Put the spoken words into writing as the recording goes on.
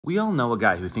We all know a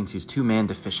guy who thinks he's too man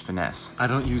to fish finesse. I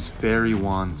don't use fairy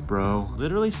wands, bro.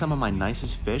 Literally, some of my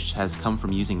nicest fish has come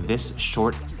from using this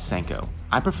short Senko.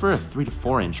 I prefer a 3 to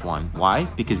 4 inch one. Why?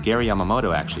 Because Gary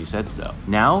Yamamoto actually said so.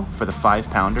 Now for the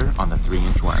 5-pounder on the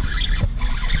 3-inch worm.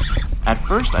 At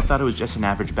first, I thought it was just an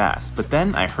average bass, but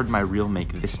then I heard my reel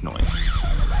make this noise.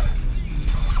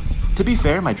 To be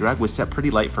fair, my drag was set pretty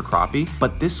light for crappie,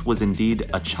 but this was indeed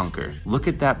a chunker. Look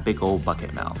at that big old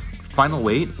bucket mouth. Final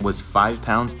weight was 5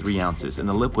 pounds 3 ounces, and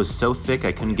the lip was so thick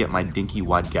I couldn't get my dinky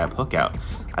wide gap hook out.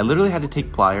 I literally had to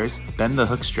take pliers, bend the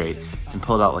hook straight, and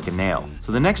pull it out like a nail.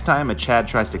 So the next time a Chad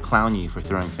tries to clown you for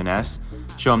throwing finesse,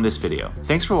 show him this video.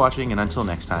 Thanks for watching, and until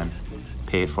next time,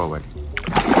 pay it forward.